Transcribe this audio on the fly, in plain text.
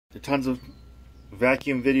There are tons of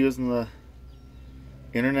vacuum videos on the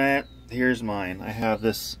internet. Here's mine. I have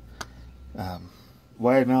this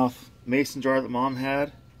wide mouth mason jar that Mom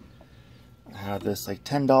had. I have this like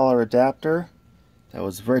 $10 adapter that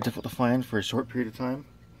was very difficult to find for a short period of time.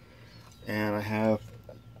 And I have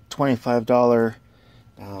 $25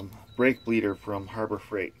 brake bleeder from Harbor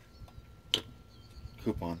Freight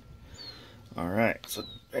coupon. Alright, so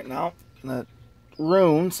right now I'm gonna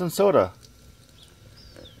ruin some soda.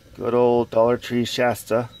 Good old Dollar Tree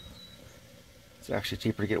Shasta. It's actually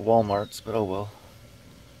cheaper to get Walmart's, but oh well.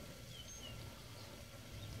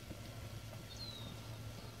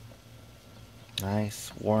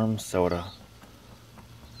 Nice warm soda.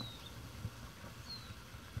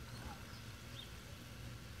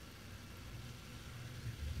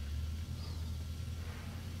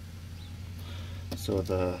 So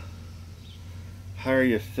the higher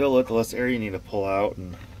you fill it, the less air you need to pull out,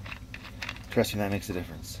 and trust me, that makes a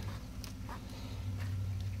difference.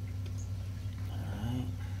 Alright.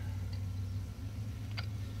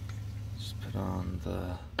 Just put on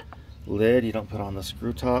the lid, you don't put on the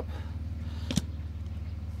screw top.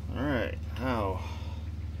 Alright, now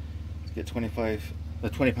let's get 20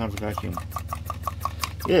 pounds of vacuum.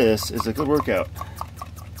 This is a good workout.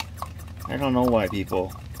 I don't know why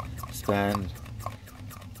people spend,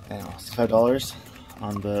 I don't know, $5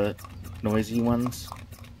 on the noisy ones.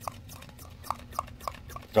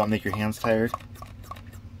 Don't make your hands tired.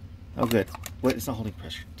 Oh good. Wait, it's not holding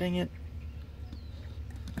pressure. Dang it.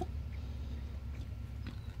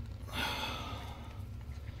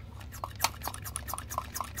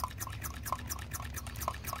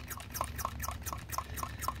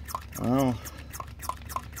 Well,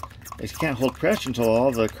 it can't hold pressure until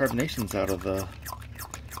all the carbonation's out of the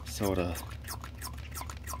soda.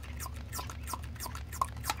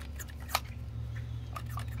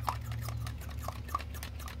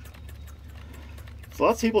 So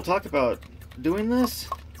lots of people talk about doing this.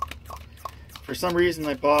 For some reason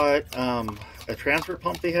I bought a transfer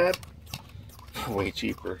pump they had. Way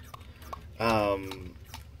cheaper.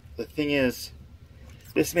 The thing is,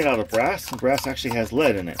 this is made out of brass, and brass actually has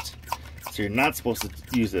lead in it. So you're not supposed to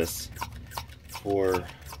use this for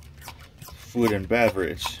food and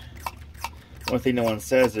beverage. One thing no one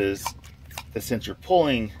says is that since you're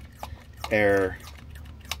pulling air,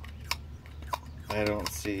 I don't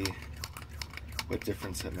see what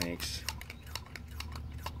difference it makes.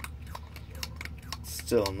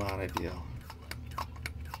 Still not ideal.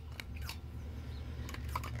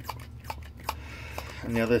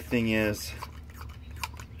 And the other thing is,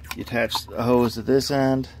 you attach a hose to this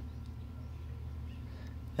end,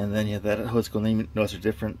 and then you have that hose going in. Notice they're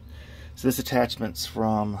different. So this attachment's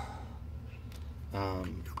from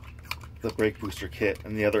the brake booster kit,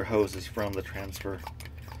 and the other hose is from the transfer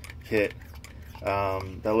kit.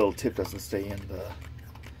 That little tip doesn't stay in the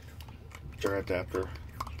jar adapter.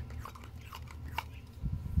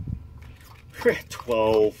 We're at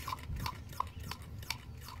 12.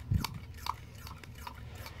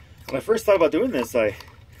 When I first thought about doing this, I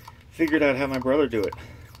figured I'd have my brother do it.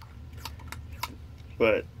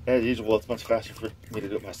 But as usual, it's much faster for me to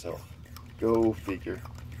do it myself. Go figure.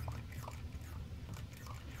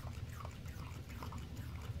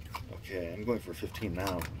 Okay, I'm going for 15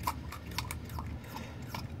 now.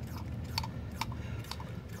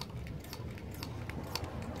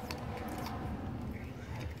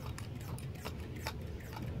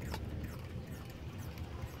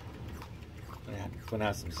 I'm gonna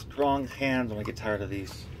have some strong hands when I get tired of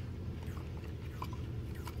these.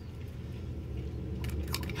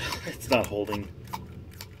 It's not holding.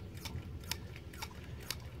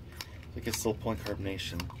 I can still pulling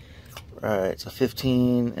carbonation. Alright, so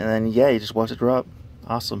 15, and then yeah, you just watch it drop.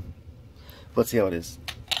 Awesome. Let's see how it is.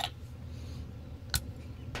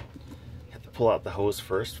 Have to pull out the hose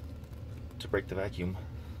first to break the vacuum.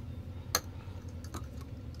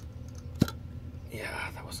 Yeah,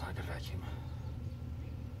 that was not a good vacuum.